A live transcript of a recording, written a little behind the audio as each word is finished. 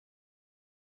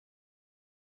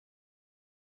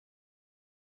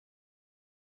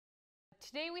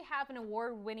Today we have an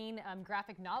award-winning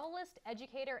graphic novelist,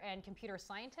 educator, and computer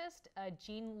scientist,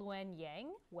 Luen Yang.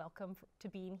 Welcome to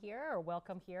being here, or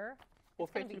welcome here. Well,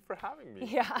 thank you for having me,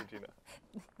 yeah. Regina.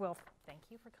 Well, thank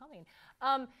you for coming.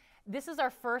 This is our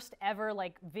first ever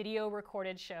video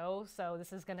recorded show, so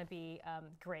this is going to be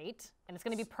great, and it's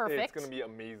going to be perfect. It's going to be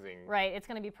amazing. Right, it's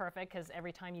going to be perfect because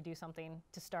every time you do something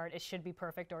to start, it should be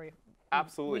perfect, or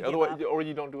absolutely. Otherwise, or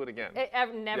you don't do it again.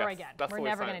 Never again. That's We're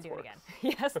never going to do it again.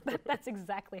 Yes, that's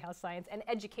exactly how science and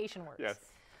education works. Yes.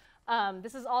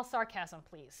 This is all sarcasm,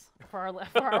 please, for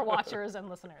our watchers and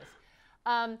listeners.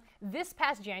 This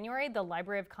past January, the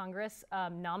Library of Congress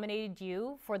nominated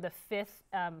you for the 5th,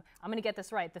 I'm going to get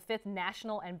this right, the 5th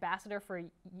National Ambassador for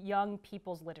Young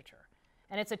People's Literature.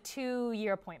 And it's a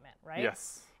 2-year appointment, right?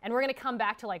 Yes. And we're going to come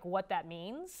back to what that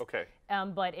means. Okay.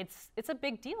 But it's a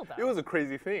big deal, though. It was a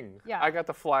crazy thing. Yeah. I got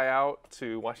to fly out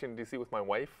to Washington, D.C. with my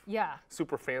wife. Yeah.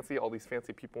 Super fancy, all these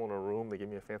fancy people in a room. They gave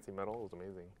me a fancy medal. It was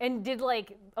amazing. And did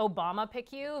Obama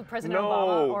pick you, President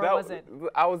Obama, or was it?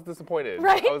 I was disappointed.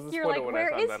 Right. I was disappointed You're like, when where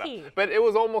I found is that he? out. But it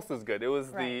was almost as good. It was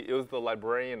right. the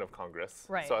Librarian of Congress.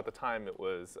 Right. So at the time it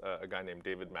was a guy named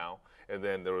David Mao, and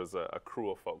then there was a crew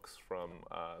of folks from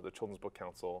the Children's Book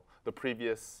Council. The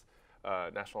previous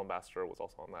National Ambassador was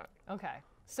also on that. Okay.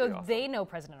 So awesome. They know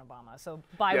President Obama. So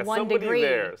by yeah, one degree.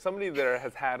 Somebody there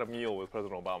has had a meal with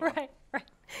President Obama. Right, right.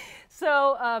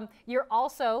 So you're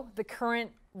also the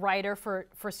current writer for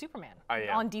Superman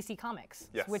on DC Comics,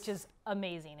 yes. which is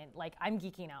amazing. And I'm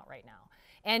geeking out right now.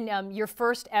 And your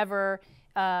first ever,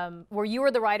 where you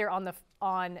were the writer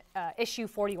on issue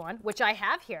 41, which I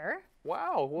have here.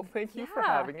 Wow. Well, thank you for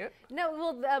having it. No,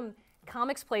 well.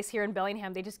 Comics Place here in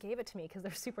Bellingham, they just gave it to me because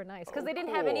they're super nice. Because they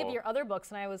didn't have any of your other books,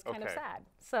 and I was kind of sad.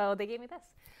 So they gave me this.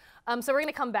 So we're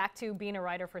going to come back to being a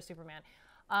writer for Superman.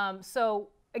 So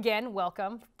again,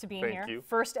 welcome to being here. Thank you.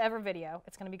 First ever video.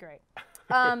 It's going to be great.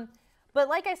 But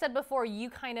like I said before,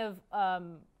 you kind of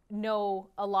know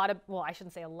a lot of, well, I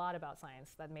shouldn't say a lot about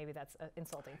science. Maybe that's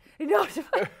insulting.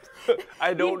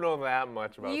 I don't know that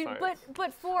much about science.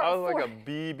 But I was like a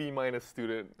B minus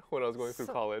student when I was going through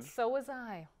college. So was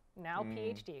I. Now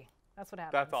PhD. That's what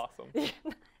happens. That's awesome.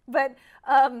 But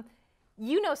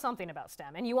you know something about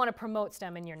STEM, and you want to promote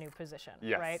STEM in your new position,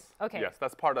 yes. right? Okay. Yes,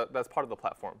 that's part of the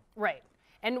platform. Right.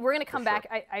 And we're going to come back.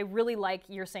 I really like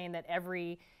you're saying that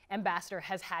every ambassador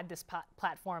has had this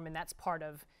platform, and that's part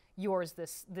of yours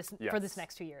for this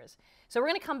next 2 years. So we're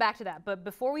going to come back to that. But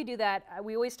before we do that,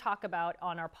 we always talk about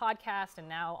on our podcast and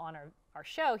now on our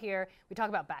show here, we talk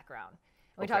about background.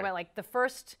 And we talk about the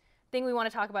first thing we want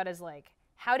to talk about is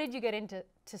how did you get into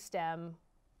STEM?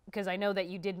 Because I know that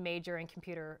you did major in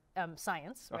computer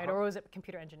science, right? Or was it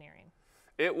computer engineering?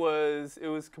 It was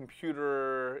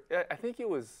computer. I think it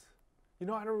was. I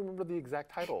don't remember the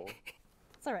exact title.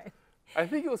 It's all right. I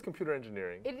think it was computer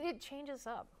engineering. It changes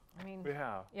up. I mean.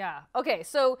 Yeah. Yeah. Okay.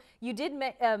 So you did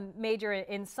major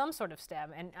in some sort of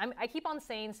STEM, and I keep on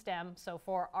saying STEM. So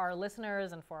for our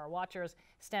listeners and for our watchers,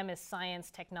 STEM is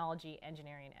science, technology,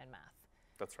 engineering, and math.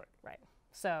 That's right. Right.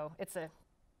 So it's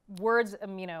words,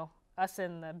 us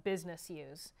in the business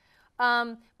use.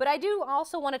 But I do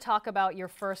also want to talk about your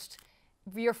first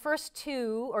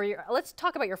two, or let's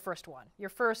talk about your first one, your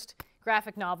first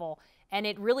graphic novel, and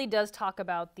it really does talk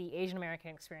about the Asian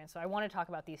American experience. So I want to talk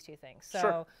about these two things. So,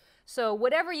 sure. So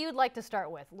whatever you'd like to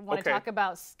start with, want to talk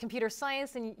about computer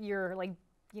science and your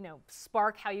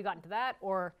spark, how you got into that,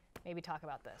 or maybe talk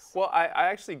about this. Well, I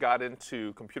actually got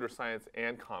into computer science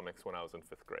and comics when I was in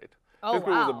 5th grade. Oh, 5th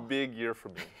grade was a big year for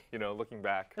me, looking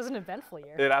back. It was an eventful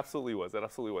year. It absolutely was. It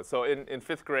absolutely was. So in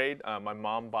 5th grade, my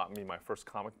mom bought me my first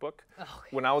comic book. Okay.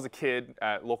 When I was a kid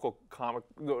at local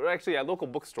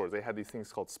bookstores, they had these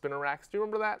things called spinner racks. Do you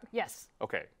remember that? Yes.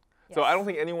 Okay. Yes. So I don't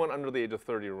think anyone under the age of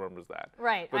 30 remembers that.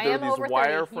 Right. But I am over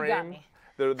 30. You got me.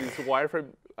 There are these wireframe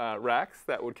racks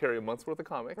that would carry a month's worth of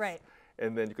comics. Right.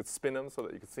 And then you could spin them so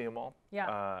that you could see them all.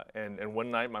 Yeah. And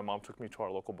one night, my mom took me to our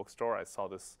local bookstore. I saw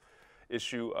this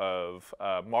issue of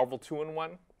Marvel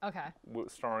 2-in-1. Okay. It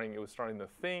was starring The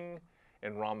Thing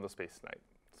and Rom the Space Knight.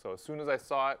 So as soon as I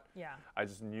saw it, I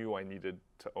just knew I needed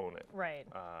to own it. Right.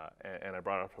 And I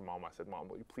brought it up to Mom. I said, Mom,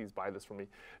 will you please buy this for me?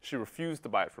 She refused to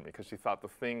buy it for me because she thought The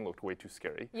Thing looked way too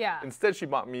scary. Yeah. Instead, she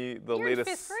bought me the latest.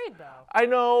 You're in 5th grade, though. I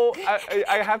know.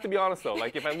 I have to be honest, though.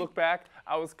 If I look back,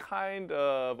 I was kind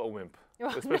of a wimp.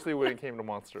 Especially when it came to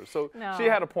monsters. So she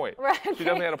had a point. Right. She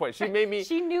definitely had a point. She made me.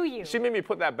 She knew you. She made me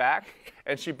put that back,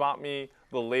 and she bought me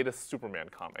the latest Superman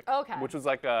comic. Okay. Which was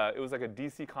it was like a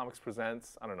DC Comics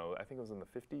Presents. I don't know. I think it was in the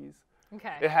 50s.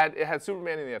 Okay. It had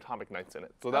Superman and the Atomic Knights in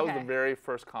it. So that was the very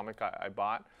first comic I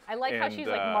bought. I like how she's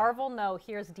like, Marvel, no,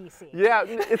 here's DC. Yeah,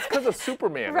 it's because of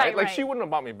Superman, right? Like, right. she wouldn't have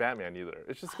bought me Batman either.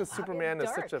 It's just because Superman is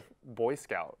such a Boy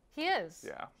Scout. He is.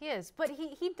 Yeah. He is. But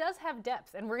he does have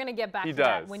depth, and we're going to get back to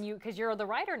that when because you're the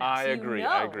writer now. I so agree. You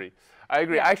know. I agree. I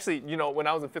agree. Yeah. Actually, you know, when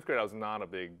I was in 5th grade, I was not a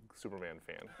big Superman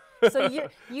fan. So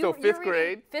so 5th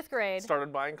grade. 5th grade.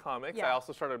 Started buying comics. Yeah. I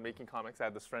also started making comics. I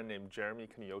had this friend named Jeremy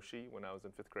Kaniyoshi when I was in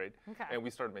 5th grade. Okay. And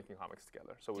we started making comics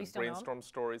together. So we still brainstormed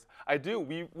stories. I do.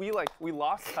 We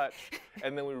lost touch,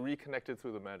 and then we reconnected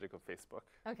through the magic of Facebook.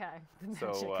 Okay.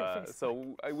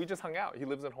 So we just hung out. He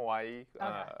lives in Hawaii.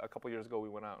 A couple years ago, we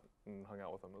went out and hung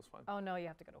out with him. It was fun. Oh no, you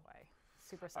have to go to Hawaii.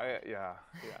 Super sad. Yeah.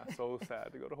 So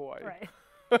sad to go to Hawaii.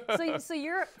 Right. So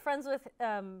you're friends with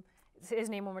his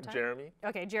name one more time? Jeremy.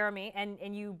 Okay, Jeremy,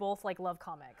 and you both like love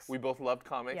comics. We both loved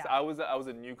comics. Yeah. I was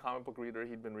a new comic book reader.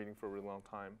 He'd been reading for a really long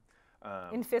time.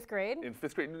 In 5th grade? In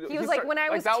 5th grade. He was like, when I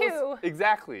was 2.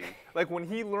 Exactly. Like, when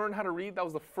he learned how to read, that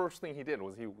was the first thing he did,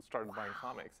 was he started buying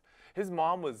comics. His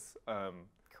mom was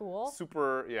cool.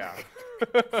 Super, yeah.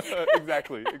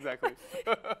 Exactly.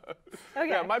 Okay.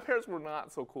 Yeah, my parents were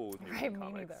not so cool with me reading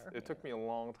comics. Me neither. It took me a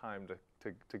long time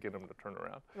to get them to turn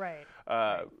around. Right.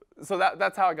 So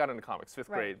that's how I got into comics, 5th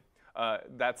grade.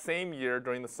 That same year,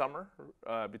 during the summer,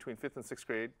 between 5th and 6th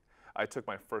grade, I took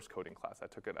my first coding class. I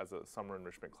took it as a summer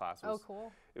enrichment class.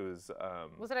 Cool. It was.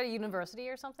 Was it at a university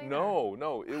or something?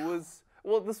 No. It was.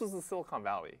 Well, this was the Silicon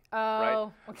Valley, right?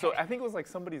 Okay. So I think it was like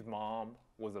somebody's mom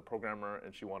was a programmer,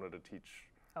 and she wanted to teach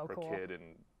her kid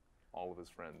and all of his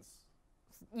friends.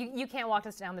 You can't walk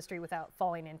us down the street without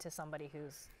falling into somebody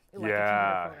who's like a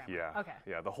computer programmer. Yeah. Okay.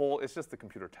 Yeah. It's just the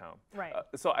computer town. Right.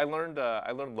 So I learned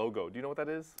Logo. Do you know what that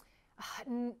is?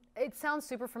 It sounds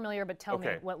super familiar, but tell me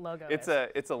what Logo is.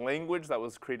 It's a language that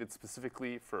was created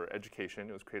specifically for education.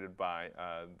 It was created by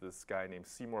this guy named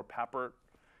Seymour Papert.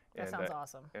 That sounds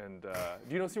awesome. And do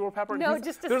you know Seymour Papert? No,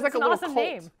 there's like an awesome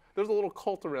name. There's a little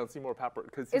cult around Seymour Papert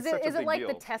because he's such a big deal. Is it like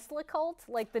the Tesla cult,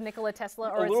 like the Nikola Tesla?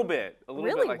 Or a little bit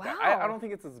really? Like wow. that. I don't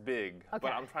think it's as big,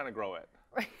 but I'm trying to grow it.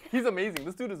 He's amazing.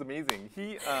 This dude is amazing.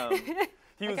 He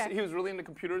was really into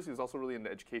computers. He was also really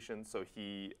into education. So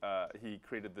he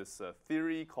created this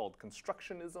theory called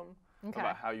constructionism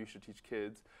about how you should teach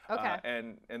kids.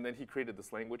 And then he created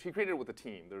this language. He created it with a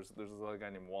team. There's another guy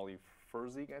named Wally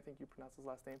Ferzig, I think you pronounce his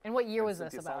last name. And what year was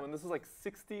this about? Solomon. This was like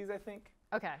 60s, I think.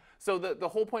 Okay. So the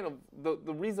whole point of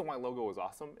the reason why Logo is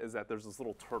awesome is that there's this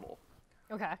little turtle.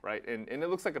 Okay. Right, and it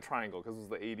looks like a triangle because it was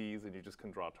the 80s, and you just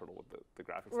can draw a turtle with the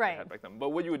graphics that they had back then.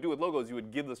 But what you would do with Logos, you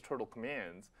would give this turtle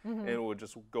commands, and it would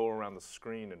just go around the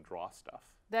screen and draw stuff.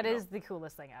 That is the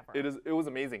coolest thing ever. It was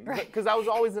amazing because I was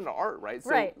always into art, right?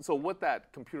 So what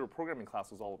that computer programming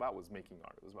class was all about was making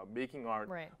art. It was about making art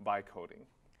by coding.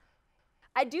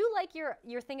 I do like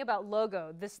your thing about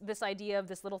Logo, this idea of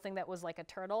this little thing that was like a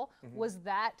turtle. Was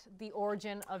that the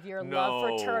origin of your love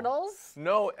for turtles?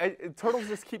 No, turtles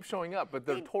just keep showing up, but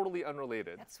they're totally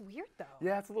unrelated. That's weird, though.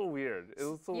 Yeah, it's a little weird. It's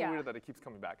a little weird that it keeps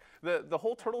coming back. The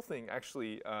whole turtle thing,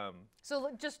 actually.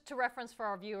 So just to reference for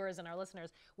our viewers and our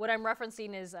listeners, what I'm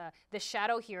referencing is The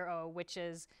Shadow Hero, which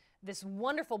is this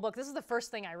wonderful book. This is the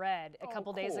first thing I read a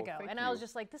couple days ago. Thank and you. I was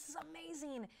just like, this is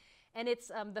amazing. And it's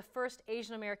the first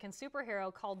Asian American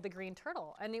superhero called the Green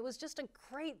Turtle, and it was just a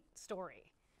great story.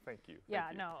 Thank you. Yeah,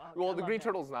 thank you. no. Well, the Green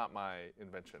Turtle's not my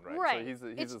invention, right? Right. So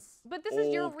he's this but this old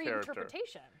is your character.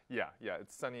 reinterpretation. Yeah.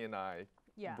 It's Sunny and I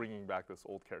bringing back this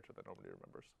old character that nobody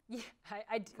remembers. Yeah,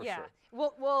 For sure.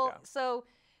 Well,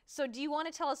 so do you want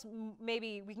to tell us?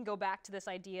 Maybe we can go back to this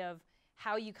idea of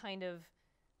how you kind of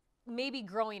maybe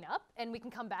growing up, and we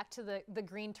can come back to the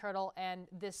Green Turtle and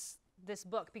this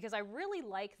book, because I really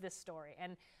like this story,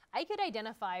 and I could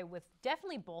identify with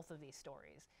definitely both of these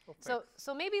stories.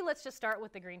 So maybe let's just start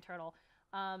with the Green Turtle.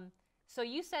 So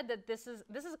you said that this is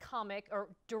a comic, or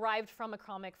derived from a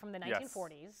comic from the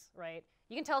 1940s, right?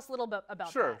 You can tell us a little bit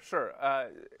about that. Sure.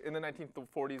 In the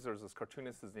 1940s, there was this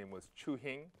cartoonist. His name was Chu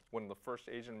Hing, one of the first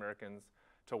Asian Americans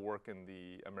to work in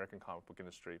the American comic book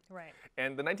industry. Right.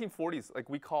 And the 1940s, like,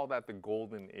 we call that the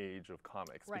golden age of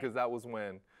comics, because that was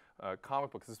when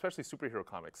comic books, especially superhero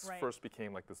comics, first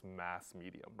became like this mass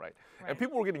medium, right? And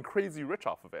people were getting crazy rich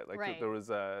off of it. Like there was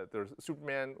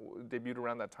Superman debuted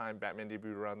around that time, Batman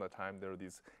debuted around that time. There were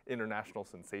these international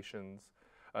sensations.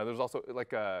 There was also like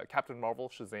Captain Marvel,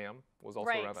 Shazam was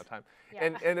also around that time. Yeah.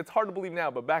 And it's hard to believe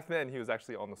now, but back then he was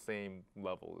actually on the same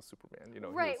level as Superman. You know,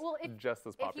 he was just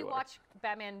as popular. If you watch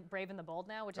Batman Brave and the Bold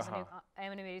now, which is a new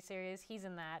animated series, he's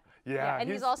in that. Yeah, and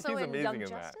he's also in amazing Young in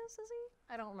Justice, that. is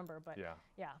he? I don't remember, but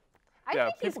yeah. I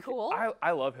think he's cool.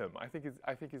 I love him. I think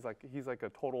he's like a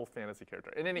total fantasy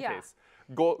character. In any case,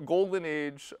 golden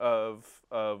age of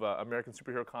American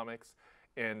superhero comics,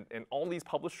 and all these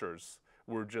publishers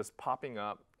were just popping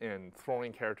up and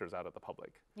throwing characters out at the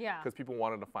public. Yeah. Because people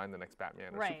wanted to find the next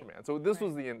Batman or Superman. So this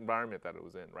was the environment that it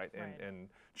was in, right? And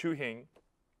Chu Hing,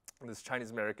 this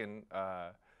Chinese American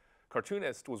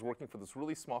cartoonist, was working for this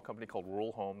really small company called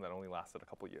Rural Home that only lasted a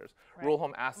couple of years. Rural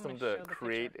Home asked him to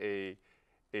create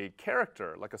a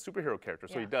character, like a superhero character.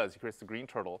 So he does. He creates the Green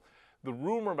Turtle. The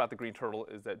rumor about the Green Turtle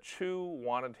is that Chu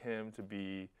wanted him to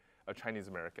be a Chinese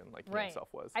American, like he himself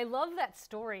was. I love that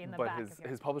story in the back. But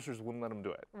his publishers wouldn't let him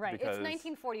do it. Right. Because, it's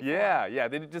 1944. Yeah.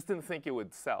 They just didn't think it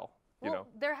would sell. Well, you know?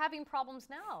 They're having problems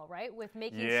now, right, with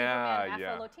making Superman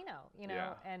Afro-Latino. You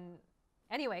know, and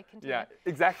anyway, continue. Yeah,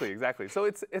 exactly. So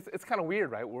it's kind of weird,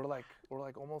 right? We're like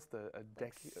almost a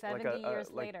decade, 70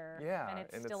 years later, and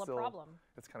it's still a problem.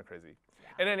 It's kind of crazy. Yeah.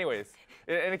 And anyways,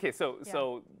 in any case,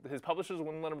 so his publishers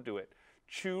wouldn't let him do it.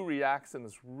 Chu reacts in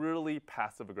this really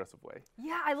passive-aggressive way.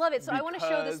 Yeah, I love it. So I want to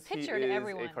show this picture to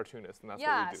everyone. He is a cartoonist, and that's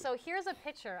what we do. So here's a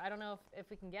picture. I don't know if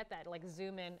we can get that, like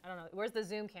zoom in. I don't know. Where's the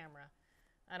zoom camera?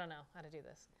 I don't know how to do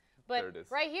this. But there it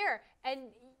is. Right here, and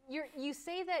you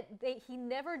say that he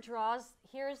never draws,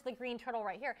 here's the Green Turtle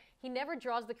right here, he never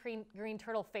draws the green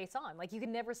Turtle face on. Like, you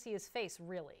can never see his face,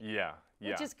 really. Yeah.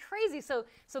 Which is crazy, so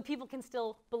people can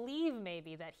still believe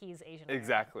maybe that he's Asian American.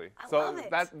 Exactly. I love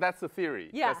it. That's the theory.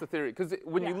 Yeah. That's the theory. Because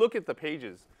when you look at the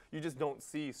pages, you just don't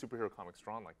see superhero comics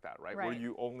drawn like that, right? Where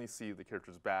you only see the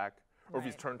character's back, or if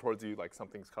he's turned towards you, like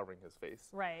something's covering his face.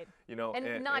 Right. You know,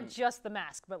 and not just the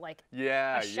mask, but like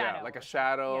a shadow. Yeah, like a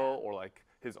shadow, or like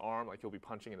his arm, like he'll be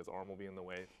punching and his arm will be in the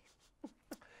way.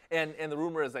 and the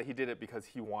rumor is that he did it because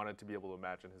he wanted to be able to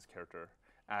imagine his character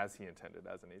as he intended,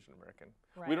 as an Asian American.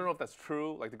 Right. We don't know if that's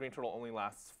true. Like, the Green Turtle only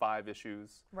lasts 5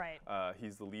 issues. Right.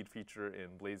 He's the lead feature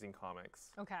in Blazing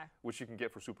Comics. Okay. Which you can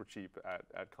get for super cheap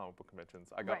at comic book conventions.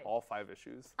 I got all 5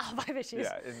 issues. All 5 issues.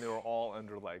 Yeah, and they were all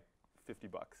under like $50.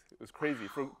 It was crazy.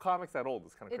 For comics that old,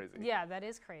 it's kind of crazy. Yeah, that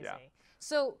is crazy. Yeah.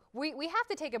 So we have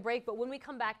to take a break, but when we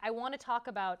come back, I want to talk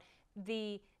about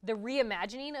the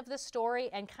reimagining of the story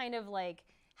and kind of like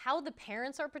how the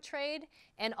parents are portrayed,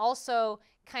 and also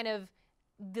kind of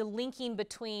the linking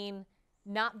between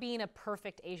not being a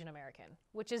perfect Asian American,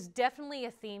 which is definitely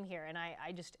a theme here, and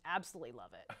I just absolutely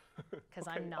love it, because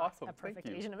I'm not a perfect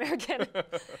Asian American.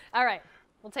 All right,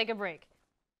 we'll take a break.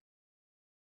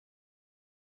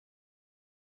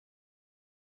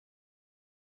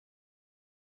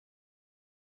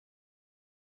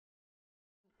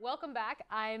 Welcome back.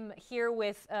 I'm here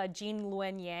with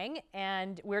Luen Yang,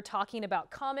 and we're talking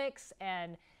about comics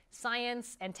and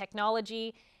science and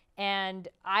technology, and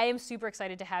I am super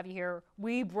excited to have you here.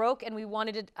 We broke and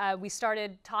we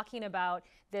started talking about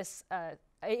this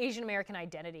Asian American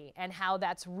identity and how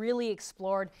that's really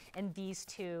explored in these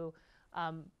 2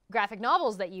 graphic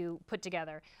novels that you put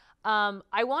together.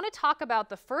 I want to talk about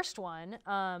the first one,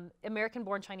 American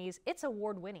Born Chinese. It's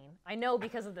award-winning. I know,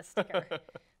 because of the sticker,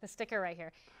 the sticker right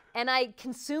here. And I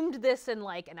consumed this in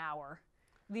like an hour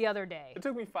the other day. It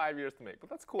took me 5 years to make, but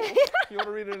that's cool. You want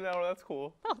to read it in an hour, that's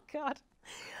cool. Oh, God.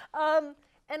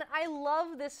 And I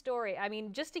love this story. I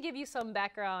mean, just to give you some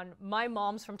background, my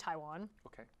mom's from Taiwan.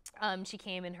 Okay. She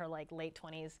came in her like late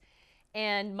 20s.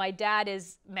 And my dad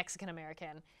is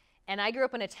Mexican-American. And I grew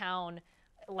up in a town,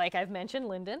 like I've mentioned,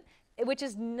 Linden, which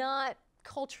is not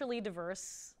culturally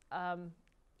diverse,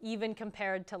 even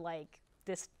compared to like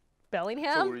this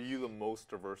Bellingham. So were you the most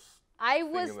diverse thing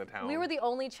in the town? We were the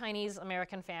only Chinese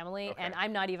American family, and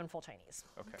I'm not even full Chinese.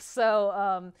 Okay.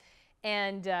 So,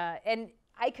 and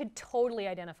I could totally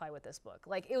identify with this book.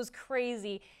 Like, it was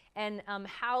crazy, and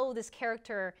how this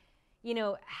character, you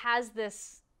know, has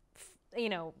this, you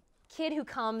know, kid who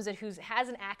comes and has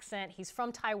an accent. He's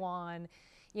from Taiwan,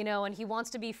 you know, and he wants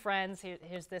to be friends.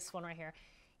 Here's this one right here.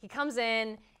 He comes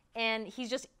in, and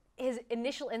his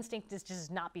initial instinct is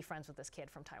just not be friends with this kid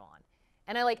from Taiwan.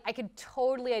 And I could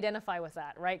totally identify with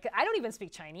that, right? 'Cause I don't even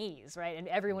speak Chinese, right? And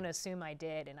everyone assumed I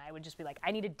did, and I would just be like,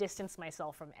 I need to distance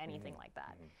myself from anything like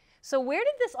that. So where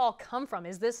did this all come from?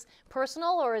 Is this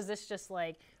personal, or is this just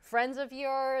like friends of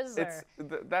yours?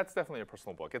 That's definitely a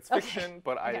personal book. It's fiction,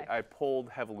 but I pulled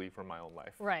heavily from my own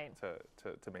life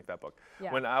to make that book.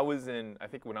 Yeah. When I was in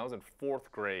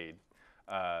 4th grade,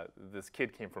 this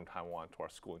kid came from Taiwan to our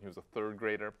school, and he was a 3rd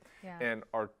grader. Yeah. And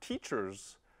our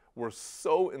teachers were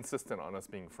so insistent on us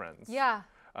being friends. Yeah.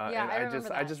 And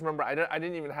I just remember I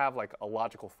didn't even have like a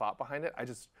logical thought behind it. I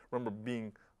just remember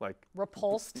being like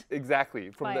repulsed. Exactly.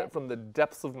 From the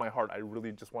depths of my heart, I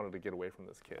really just wanted to get away from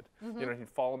this kid. You know, he'd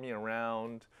follow me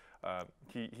around.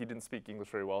 he didn't speak English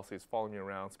very well, so he's following me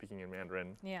around speaking in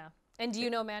Mandarin. Yeah. And do you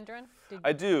know Mandarin?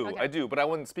 I do, but I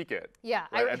wouldn't speak it. Yeah.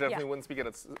 Right? I definitely wouldn't speak it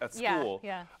at school.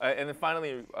 Yeah. And then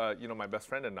finally, you know, my best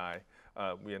friend and I,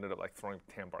 we ended up like throwing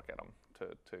tan bark at him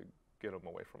to get him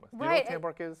away from us. Do you know what tan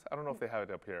bark is? I don't know if they have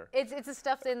it up here. It's the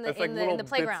stuff in the it's like in the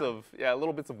playground.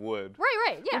 Little bits of wood.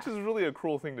 Right, yeah. Which is really a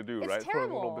cruel thing to do, right? Terrible.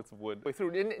 Throwing little bits of wood.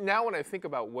 And now when I think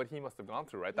about what he must have gone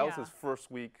through, right? That was his first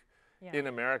week in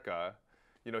America.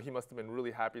 You know, he must have been really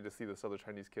happy to see this other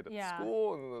Chinese kid at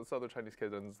school, and this other Chinese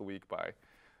kid ends the week by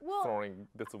throwing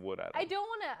bits of wood at him. I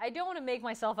don't want to make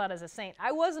myself out as a saint.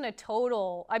 I wasn't a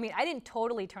total. I mean, I didn't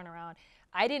totally turn around.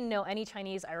 I didn't know any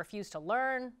Chinese. I refused to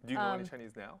learn. Do you know any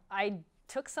Chinese now? I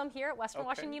took some here at Western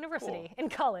Washington University in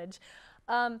college,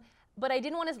 but I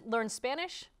didn't want to learn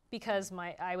Spanish because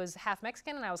I was half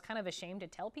Mexican and I was kind of ashamed to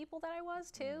tell people that I was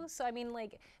too. So I mean,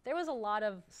 like there was a lot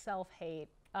of self-hate,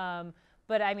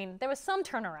 but I mean there was some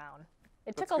turnaround.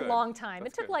 It took a long time.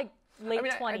 It took like late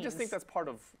 20s. I just think that's part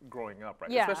of growing up, right?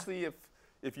 Yeah. Especially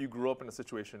if you grew up in a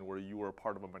situation where you were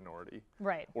part of a minority,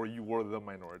 right? Or you were the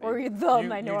minority, or you're the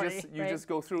minority. You just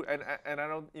go through, and I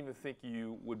don't even think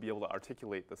you would be able to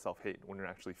articulate the self-hate when you're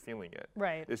actually feeling it.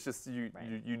 Right. It's just you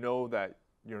know that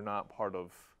you're not part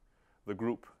of the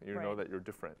group. You know that you're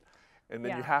different, and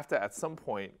then you have to at some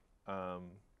point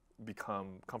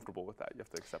become comfortable with that. You have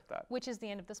to accept that. Which is the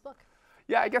end of this book.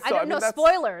 Yeah, I guess so. I don't know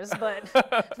spoilers, but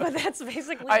that's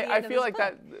basically the end I of feel this like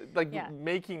book. that,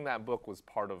 making that book was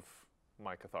part of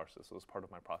my catharsis. It was part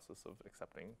of my process of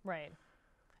accepting. Right.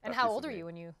 And how old are you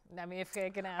when you? I mean, if I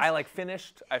can ask.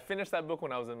 I finished that book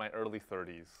when I was in my early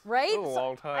 30s. Right. It was a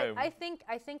long time. I think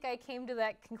I came to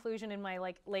that conclusion in my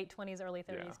like late 20s, early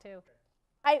 30s too.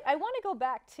 I want to go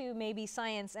back to maybe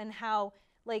science and how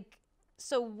like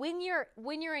so when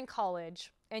you're in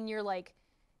college and you're like,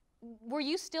 were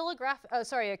you still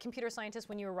a computer scientist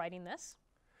when you were writing this?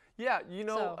 Yeah, you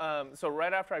know, so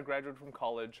right after I graduated from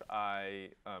college, I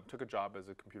took a job as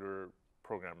a computer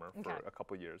programmer for a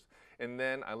couple of years. And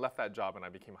then I left that job and I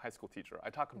became a high school teacher.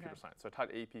 I taught computer science. So I taught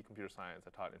AP computer science.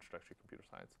 I taught introductory computer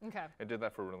science. And did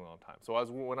that for a really long time. So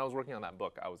when I was working on that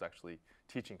book, I was actually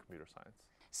teaching computer science.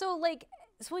 So like,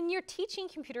 so when you're teaching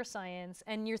computer science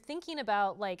and you're thinking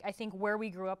about like, I think where we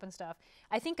grew up and stuff,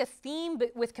 I think a theme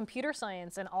with computer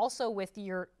science and also with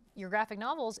your graphic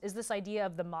novels is this idea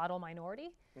of the model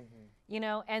minority, you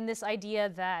know, and this idea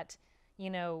that, you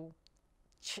know,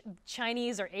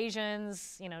 Chinese or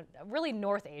Asians, you know, really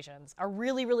North Asians are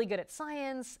really, really good at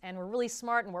science and we're really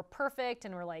smart and we're perfect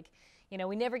and we're like, you know,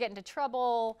 we never get into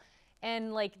trouble.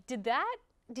 And like,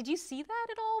 did you see that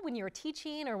at all when you were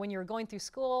teaching or when you were going through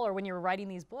school or when you were writing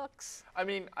these books? I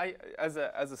mean, as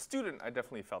a student, I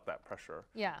definitely felt that pressure.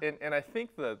 Yeah. And I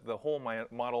think the whole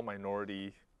model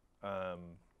minority,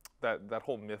 that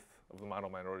whole myth of the model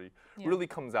minority really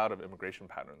comes out of immigration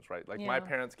patterns, right? Like my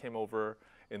parents came over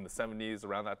in the 70s,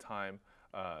 around that time.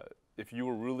 If you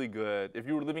were really good, if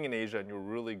you were living in Asia and you were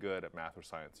really good at math or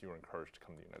science, you were encouraged to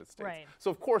come to the United States. Right. So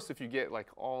of course, if you get like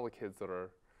all the kids that are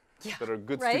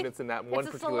good students in that one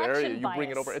particular area, you bring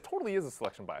it over. It totally is a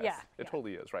selection bias. Yeah. It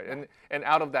totally is, right? And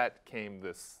out of that came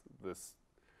this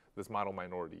model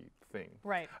minority thing.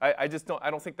 Right. I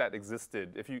don't think that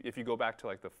existed. If you go back to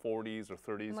like the 40s or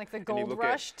 30s, and like the gold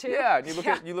rush too. Yeah, and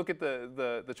you look at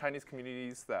the Chinese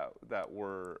communities that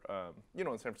were you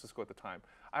know, in San Francisco at the time.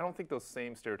 I don't think those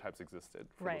same stereotypes existed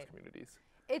for those communities.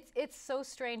 It's so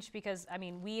strange because I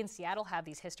mean we in Seattle have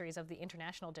these histories of the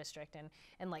International District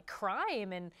and like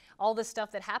crime and all this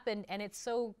stuff that happened, and it's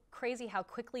so crazy how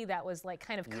quickly that was like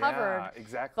kind of covered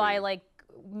by like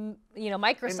you know,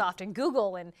 Microsoft and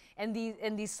Google and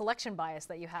these selection bias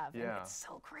that you have. Yeah. And it's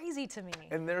so crazy to me.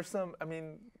 And there's some, I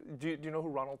mean, do you know who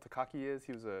Ronald Takaki is?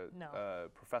 He was a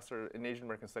professor, an Asian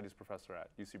American Studies professor at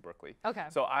UC Berkeley. Okay.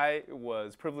 So I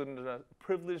was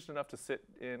privileged enough to sit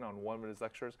in on one of his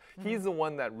lectures. He's the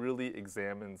one that really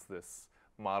examines this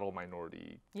model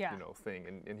minority, you know,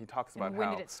 thing, and he talks about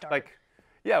when did it start? Like,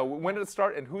 yeah, when did it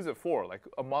start and who's it for? Like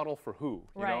a model for who?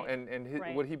 You know, and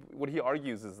what he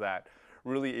argues is that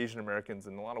really Asian Americans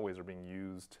in a lot of ways are being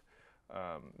used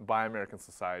by American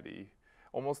society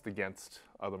almost against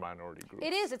other minority groups.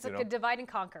 It is. It's like a divide and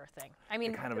conquer thing. I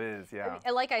mean, it kind of is, yeah.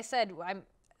 Like I said, I'm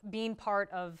being part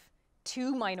of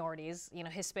two minorities, you know,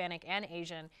 Hispanic and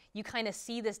Asian. You kind of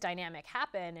see this dynamic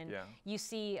happen, and you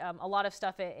see a lot of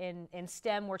stuff in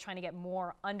STEM. We're trying to get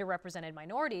more underrepresented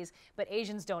minorities, but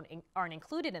Asians aren't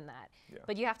included in that. Yeah.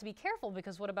 But you have to be careful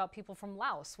because what about people from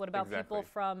Laos? What about people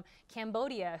from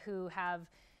Cambodia who have,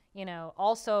 you know,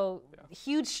 also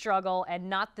huge struggle and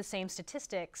not the same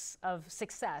statistics of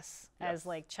success as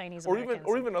like Chinese Americans.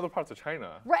 Or even other parts of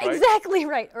China. Right, exactly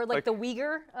right. Or like the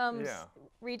Uyghur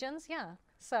regions. Yeah.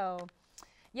 So,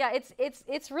 yeah,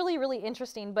 it's really, really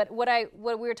interesting. But what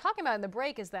we were talking about in the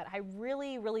break is that I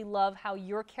really, really love how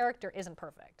your character isn't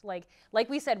perfect. Like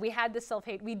we said, we had this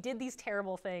self-hate. We did these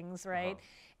terrible things, right?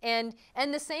 And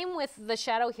the same with the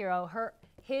shadow hero.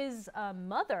 His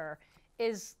mother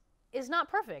is not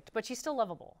perfect, but she's still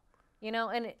lovable, you know?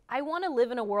 And I want to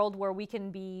live in a world where we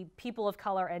can be people of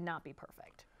color and not be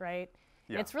perfect, right?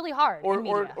 Yeah. It's really hard in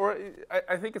media. Or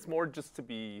I think it's more just to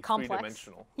be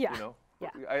three-dimensional, you know? Yeah.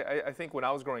 I think when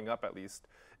I was growing up, at least,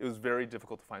 it was very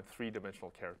difficult to find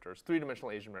three-dimensional characters,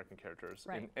 three-dimensional Asian American characters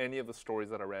in any of the stories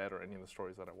that I read or any of the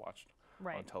stories that I watched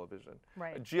on television.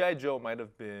 Right. G.I. Joe might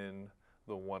have been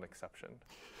the one exception.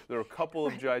 There were a couple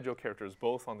of G.I. Joe characters,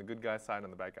 both on the good guy side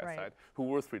and the bad guy side, who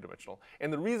were three-dimensional.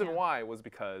 And the reason why was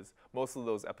because most of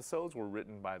those episodes were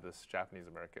written by this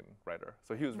Japanese-American writer.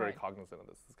 So he was very cognizant of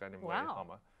this guy named Luen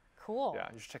Yang. Cool. Yeah,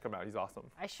 you should check him out. He's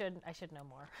awesome. I should know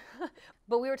more.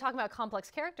 But we were talking about complex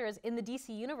characters in the DC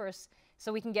universe,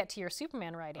 so we can get to your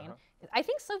Superman writing. I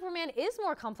think Superman is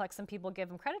more complex than people give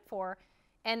him credit for.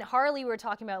 And Harley, we were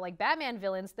talking about like Batman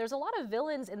villains. There's a lot of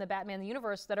villains in the Batman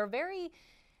universe that are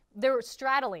they're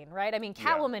straddling, right? I mean,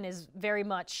 Catwoman is very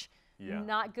much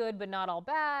not good, but not all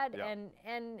bad.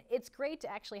 And it's great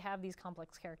to actually have these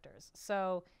complex characters.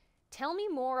 So tell me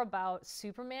more about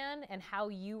Superman and how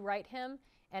you write him,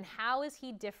 and how is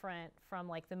he different from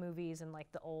like the movies and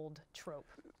like the old trope?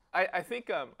 I think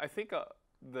the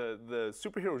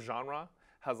superhero genre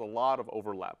has a lot of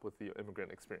overlap with the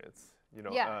immigrant experience. You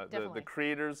know, the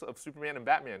creators of Superman and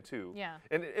Batman too. Yeah.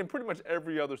 And pretty much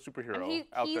every other superhero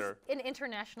out there. He's an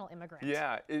international immigrant.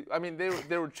 Yeah. I mean,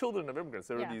 they were children of immigrants.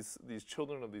 They were these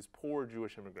children of these poor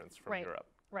Jewish immigrants from Europe.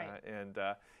 Right. And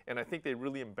I think they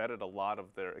really embedded a lot of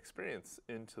their experience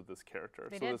into this character.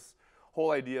 So this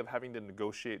whole idea of having to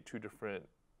negotiate two different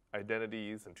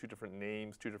identities and two different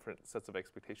names, two different sets of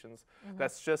expectations,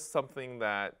 that's just something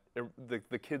that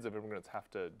the kids of immigrants have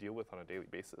to deal with on a daily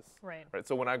basis. Right.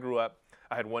 So when I grew up,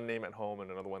 I had one name at home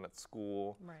and another one at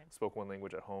school, spoke one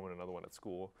language at home and another one at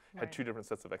school, had two different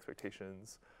sets of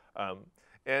expectations.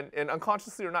 And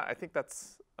unconsciously or not, I think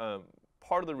that's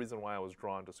part of the reason why I was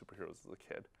drawn to superheroes as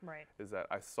a kid, is that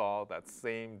I saw that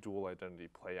same dual identity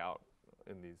play out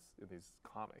in these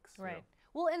comics. Right. You know?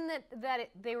 Well, and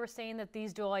they were saying that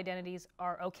these dual identities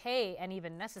are okay and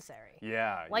even necessary.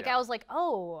 Yeah. Like I was like,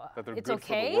 oh, that they're it's good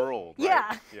okay. For the world.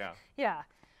 Right? Yeah.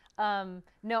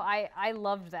 No, I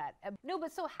loved that. No,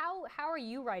 but so how are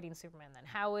you writing Superman then?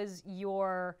 How is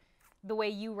the way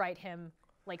you write him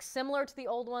like similar to the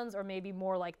old ones, or maybe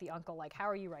more like the uncle? Like, how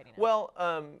are you writing it? Well,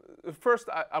 first,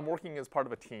 I'm working as part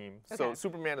of a team. So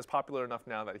Superman is popular enough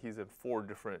now that he's in 4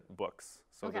 different books.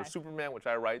 So there's Superman, which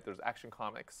I write. There's Action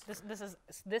Comics. This is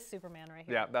this Superman right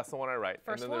here. Yeah, that's the one I write.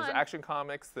 First and then there's Action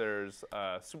Comics. There's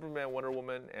Superman, Wonder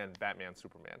Woman, and Batman,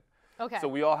 Superman. Okay. So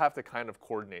we all have to kind of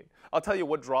coordinate. I'll tell you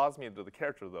what draws me to the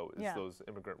character though is those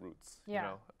immigrant roots.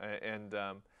 Yeah. You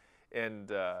know, and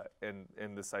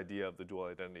this idea of the dual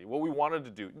identity. What we wanted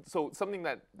to do, so something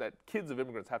that kids of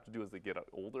immigrants have to do as they get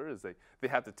older is they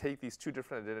have to take these 2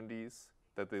 different identities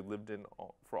that they lived in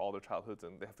for all their childhoods,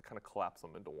 and they have to kind of collapse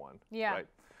them into one. Yeah. Right?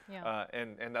 Yeah.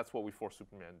 And that's what we forced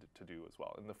Superman to do as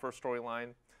well. In the first storyline,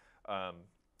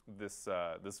 this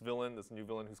new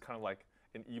villain who's kind of like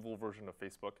an evil version of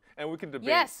Facebook, and we can debate.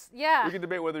 Yes, yeah. We can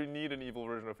debate whether you need an evil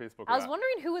version of Facebook. I was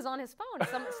wondering who was on his phone.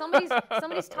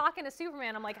 Somebody's talking to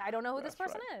Superman. I'm like, I don't know who this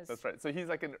person is. That's right. So he's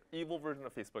like an evil version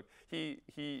of Facebook.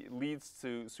 He leads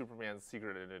to Superman's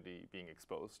secret identity being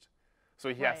exposed.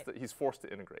 So he's forced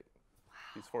to integrate. Wow.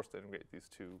 He's forced to integrate these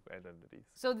 2 identities.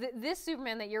 So this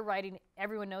Superman that you're writing,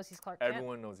 everyone knows he's Clark Kent?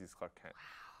 Everyone knows he's Clark Kent.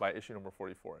 Wow. By issue number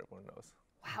 44, everyone knows.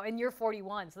 Wow, and you're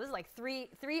 41, so this is like three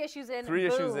issues in. 3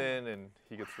 issues in, and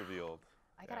he gets revealed.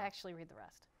 I gotta actually read the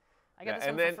rest. I got this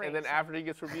one for free. And then after he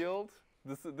gets revealed,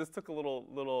 this took a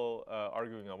little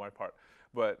arguing on my part,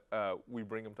 but we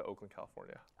bring him to Oakland,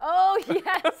 California. Oh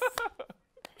yes.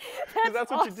 That's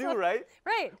what you do, right?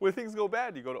 Right. When things go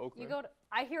bad, you go to Oakland.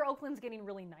 I hear Oakland's getting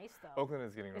really nice though. Oakland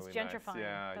is getting really nice. It's gentrifying.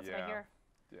 Yeah, That's what I hear.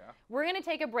 Yeah. We're gonna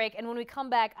take a break, and when we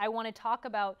come back, I want to talk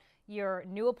about your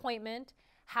new appointment,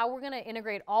 how we're going to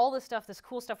integrate all this stuff, this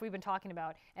cool stuff we've been talking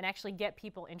about, and actually get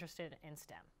people interested in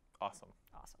STEM. Awesome.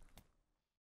 Awesome.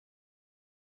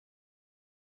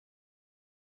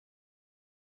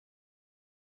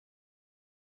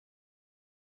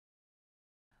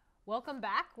 Welcome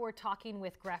back. We're talking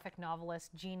with graphic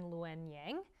novelist Luen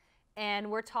Yang. and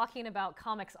we're talking about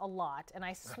comics a lot, and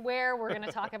I swear we're going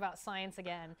to talk about science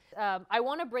again. I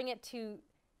want to bring it to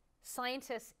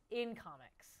scientists in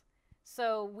comics.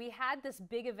 So we had this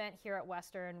big event here at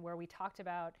Western where we talked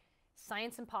about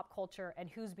science and pop culture and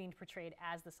who's being portrayed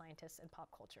as the scientists in pop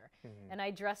culture. And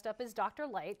I dressed up as Dr.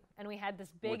 Light, and we had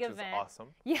this big event. Which is awesome.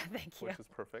 Yeah, thank you. Which is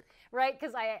perfect. Right,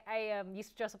 because I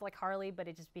used to dress up like Harley, but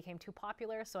it just became too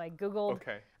popular, so I Googled.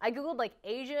 Okay. I Googled like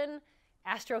Asian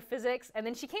astrophysics, and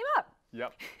then she came up.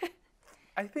 Yep.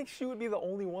 I think she would be the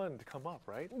only one to come up,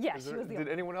 right? Yeah, she was the Did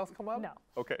anyone else come up? No.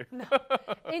 Okay. No.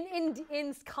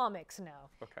 In comics, no.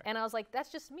 Okay. And I was like,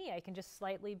 that's just me. I can just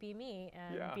slightly be me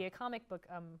and be a comic book,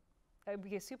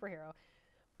 be a superhero.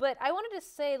 But I wanted to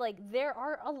say, like, there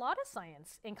are a lot of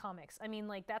science in comics. I mean,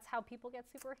 like, that's how people get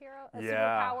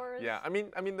superpowers. Yeah. I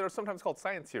mean, they're sometimes called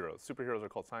science heroes. Superheroes are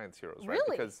called science heroes, right?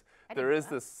 Really? Because there is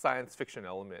this science fiction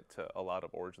element to a lot of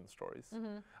origin stories. I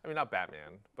mean, not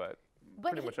Batman, but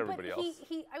pretty much everybody else.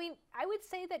 I mean, I would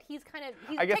say that he's kind of,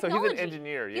 I guess technology. so. He's an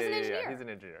engineer. He's an engineer. He's an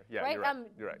engineer. Yeah, right?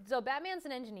 You're right. So Batman's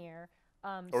an engineer.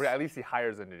 Or at least he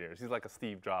hires engineers. He's like a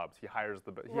Steve Jobs. He hires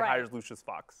hires Lucius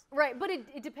Fox. Right, but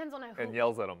it depends on who. And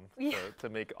yells at him to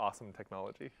make awesome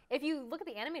technology. If you look at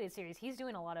the animated series, he's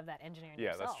doing a lot of that engineering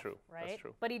himself. Yeah, that's true. Right? That's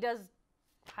true. But he does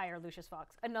hire Lucius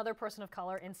Fox, another person of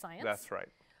color in science. That's right.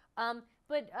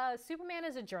 But Superman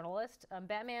is a journalist.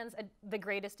 Batman's the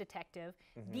greatest detective.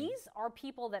 These are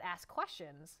people that ask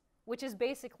questions, which is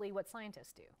basically what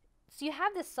scientists do. So you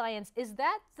have this science. Is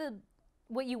that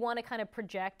what you want to kind of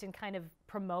project and kind of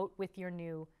promote with your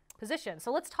new position?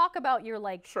 So let's talk about your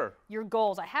your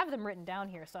goals. I have them written down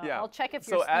here, so I'll check if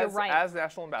you're right. As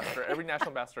national ambassador, every national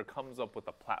ambassador comes up with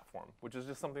a platform, which is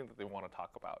just something that they want to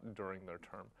talk about during their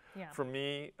term. Yeah. For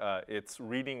me, it's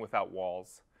reading without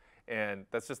walls. And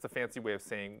that's just a fancy way of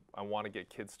saying I want to get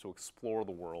kids to explore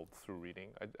the world through reading.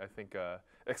 I think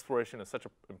exploration is such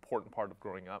an important part of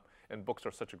growing up, and books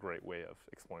are such a great way of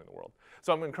exploring the world.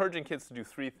 So I'm encouraging kids to do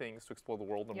 3 things to explore the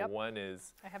world. Number one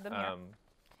is I have them here.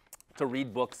 To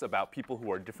read books about people who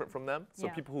are different from them, so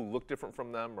people who look different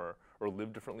from them or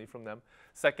live differently from them.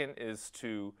 Second is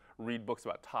to read books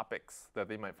about topics that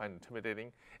they might find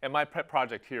intimidating. And my pet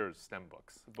project here is STEM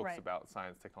books about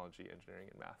science, technology, engineering,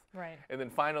 and math. Right. And then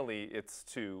finally, it's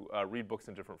to read books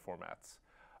in different formats.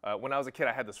 When I was a kid,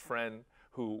 I had this friend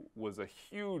who was a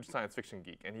huge science fiction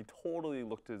geek, and he totally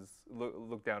looked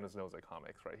down his nose at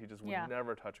comics, right? He just would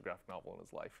never touch a graphic novel in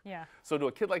his life. Yeah. So to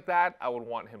a kid like that, I would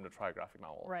want him to try a graphic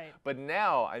novel. Right. But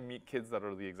now I meet kids that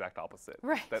are the exact opposite,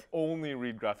 right, that only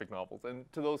read graphic novels. And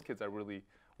to those kids, I really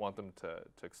want them to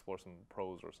explore some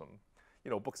prose or some,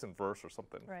 books in verse or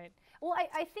something. Right. Well,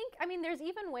 I think, there's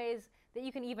even ways that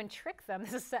you can even trick them.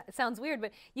 This sounds weird,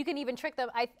 but you can even trick them.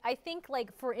 I think,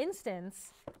 like, for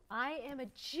instance, I am a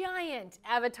giant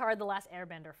Avatar: The Last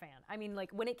Airbender fan. I mean,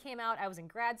 like, when it came out, I was in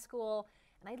grad school,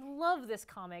 and I love this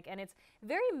comic, and it's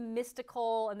very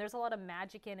mystical, and there's a lot of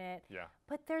magic in it. Yeah.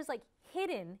 But there's, like,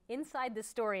 hidden inside this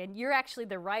story, and you're actually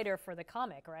the writer for the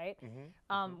comic, right?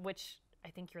 Which I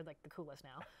think you're, like, the coolest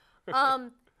now.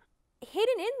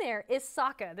 Hidden in there is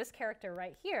Sokka, this character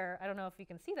right here. I don't know if you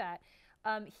can see that.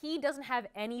 He doesn't have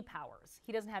any powers.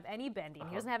 He doesn't have any bending.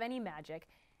 He doesn't have any magic.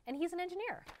 And he's an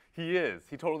engineer. He is.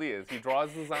 He totally is. He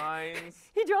draws designs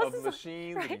of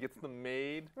machines, and he gets them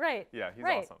made. Right. Yeah, he's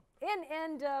awesome.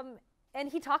 And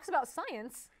he talks about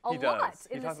science a lot in the series.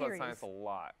 He talks about science a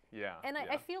lot. Yeah. And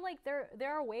I feel like there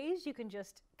are ways you can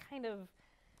just kind of,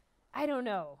 I don't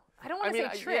know. I don't want to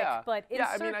say trick, but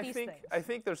insert these things. I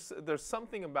think there's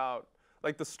something about,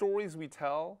 like, the stories we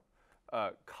tell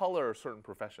color certain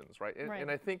professions, right? And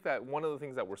I think that one of the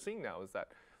things that we're seeing now is that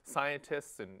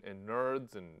scientists and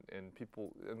nerds and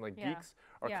people and, like, geeks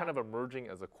are kind of emerging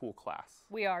as a cool class.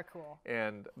 We are cool.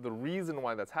 And the reason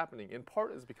why that's happening, in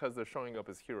part, is because they're showing up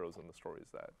as heroes in the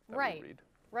stories that we read.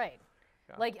 Right.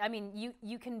 Yeah. Like,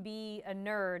 you can be a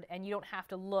nerd and you don't have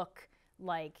to look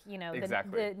like,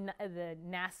 the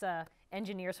NASA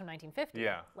engineers from 1950.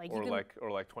 Yeah. Like,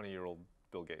 or like 20-year-old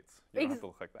Bill Gates. You don't have to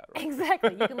look like that, right?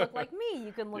 Exactly. You can look like me.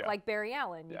 You can look like Barry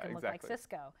Allen. You can look like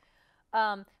Cisco.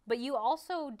 But you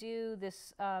also do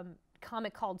this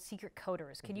comic called Secret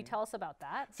Coders. Can you tell us about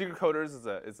that? Secret Coders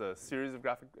is a series of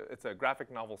graphic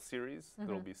novel series.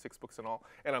 There'll be 6 books in all,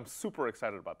 and I'm super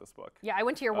excited about this book. Yeah, I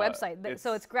went to your website.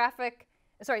 So it's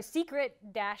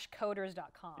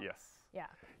secret-coders.com. Yes. Yeah.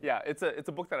 Yeah, it's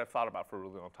a book that I've thought about for a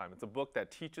really long time. It's a book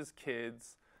that teaches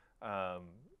kids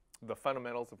the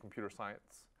fundamentals of computer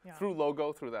science through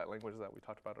Logo, through that language that we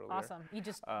talked about earlier. Awesome. You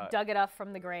just dug it up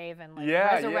from the grave and like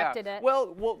resurrected it.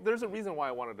 Well, there's a reason why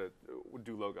I wanted to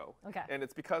do Logo. Okay. And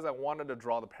it's because I wanted to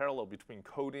draw the parallel between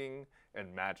coding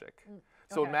and magic.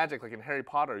 So in magic, like in Harry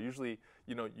Potter, usually,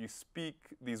 you speak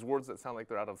these words that sound like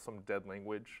they're out of some dead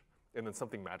language, and then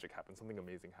something magic happens, something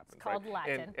amazing happens. It's called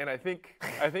Latin. And I think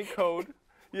code.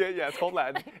 Yeah, it's called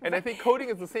Latin. And I think coding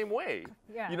is the same way.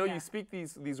 You speak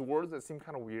these words that seem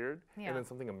kind of weird, and then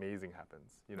something amazing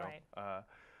happens. Right.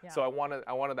 So I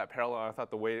wanted that parallel. And I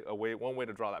thought one way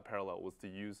to draw that parallel was to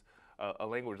use a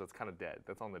language that's kind of dead,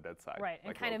 that's on the dead side. Right,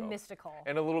 and kind of mystical.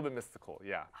 And a little bit mystical,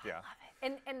 yeah. I love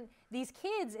it. And these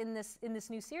kids in this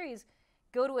new series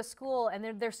go to a school and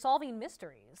they're solving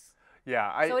mysteries.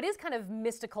 Yeah, so it is kind of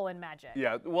mystical and magic.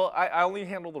 Yeah, well, I only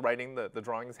handle the writing. The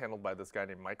drawing is handled by this guy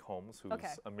named Mike Holmes, who's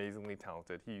amazingly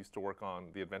talented. He used to work on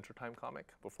the Adventure Time comic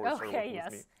before he started working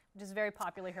with me. Which is very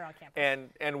popular here on campus.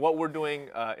 And what we're doing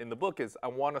in the book is I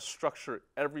want to structure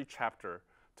every chapter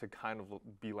to kind of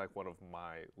be like one of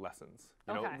my lessons.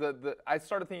 I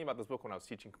started thinking about this book when I was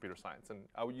teaching computer science, and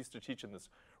I used to teach in this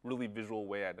really visual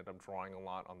way. I ended up drawing a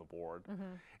lot on the board.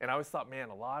 And I always thought, man,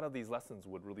 a lot of these lessons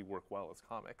would really work well as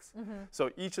comics. So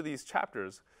each of these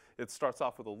chapters, it starts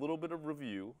off with a little bit of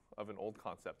review of an old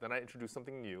concept. Then I introduce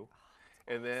something new.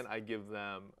 And then I give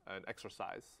them an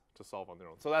exercise to solve on their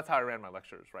own. So that's how I ran my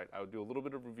lectures, right? I would do a little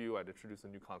bit of review. I'd introduce a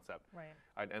new concept. Right.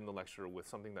 I'd end the lecture with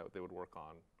something that they would work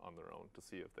on their own to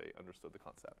see if they understood the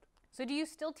concept. So do you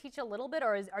still teach a little bit,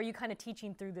 or are you kind of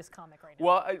teaching through this comic right now?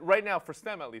 Well, right now, for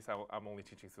STEM at least, I'm only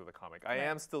teaching through the comic. I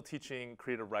am still teaching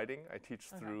creative writing. I teach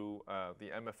through the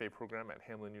MFA program at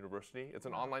Hamlin University. It's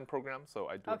an online program, so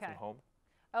I do it from home.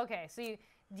 Okay, so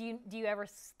do you ever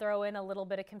throw in a little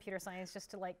bit of computer science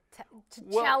just to like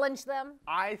challenge them?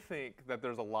 I think that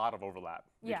there's a lot of overlap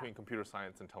between computer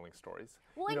science and telling stories.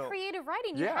 Well, and creative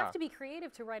writing, you have to be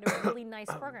creative to write a really nice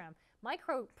program. My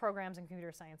programs in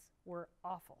computer science were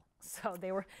awful, so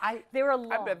they were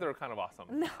long. I bet they were kind of awesome.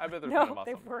 No, I bet they're kind of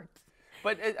awesome. They weren't.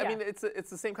 But I mean, it's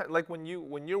the same kind. Like when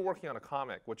you're working on a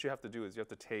comic, what you have to do is you have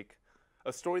to take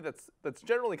a story that's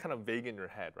generally kind of vague in your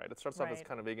head, right? It starts off as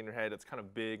kind of vague in your head. It's kind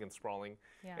of big and sprawling,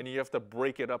 and you have to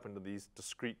break it up into these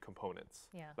discrete components.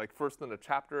 Like first into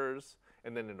chapters,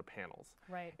 and then into panels.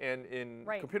 Right. And in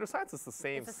computer science, it's the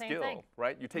same skill, thing.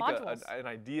 right? You take an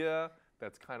idea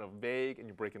that's kind of vague, and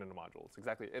you break it into modules.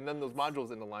 Exactly. And then those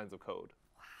modules into lines of code.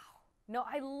 Wow. No,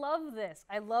 I love this.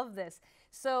 I love this.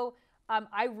 So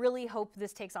I really hope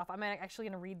this takes off. I'm actually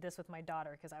going to read this with my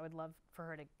daughter because I would love for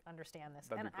her to understand this.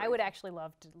 That'd and I would actually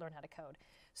love to learn how to code.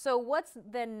 So what's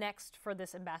then next for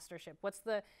this ambassadorship?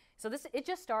 It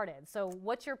just started. So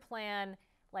what's your plan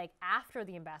like after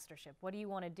the ambassadorship? What do you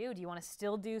want to do? Do you want to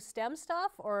still do STEM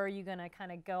stuff, or are you going to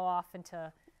kind of go off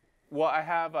into? Well, I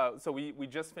have, so we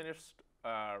just finished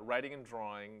writing and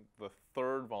drawing the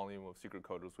 3rd volume of Secret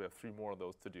Coders. We have 3 more of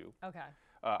those to do. Okay.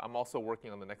 I'm also working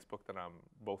on the next book that I'm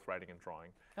both writing and drawing.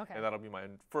 Okay. And that'll be my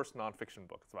first nonfiction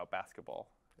book. It's about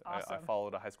basketball. Awesome. I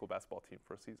followed a high school basketball team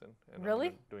for a season. And really?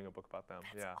 I'm doing a book about them.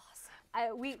 That's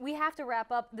awesome. We have to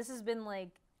wrap up. This has been like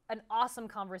an awesome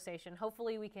conversation.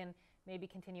 Hopefully we can maybe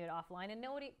continue it offline and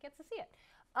nobody gets to see it.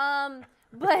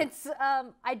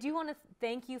 But I do want to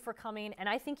thank you for coming, and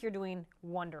I think you're doing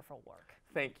wonderful work.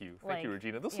 Thank you. Thank you,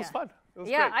 Regina. This was fun. It was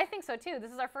great. I think so too.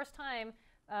 This is our first time.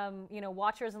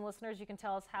 Watchers and listeners, you can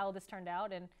tell us how this turned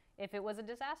out, and if it was a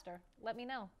disaster, let me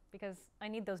know, because I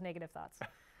need those negative thoughts.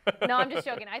 No, I'm just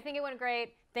joking. I think it went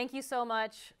great. Thank you so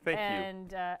much. Thank you.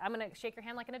 And I'm going to shake your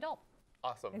hand like an adult.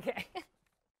 Awesome. Okay.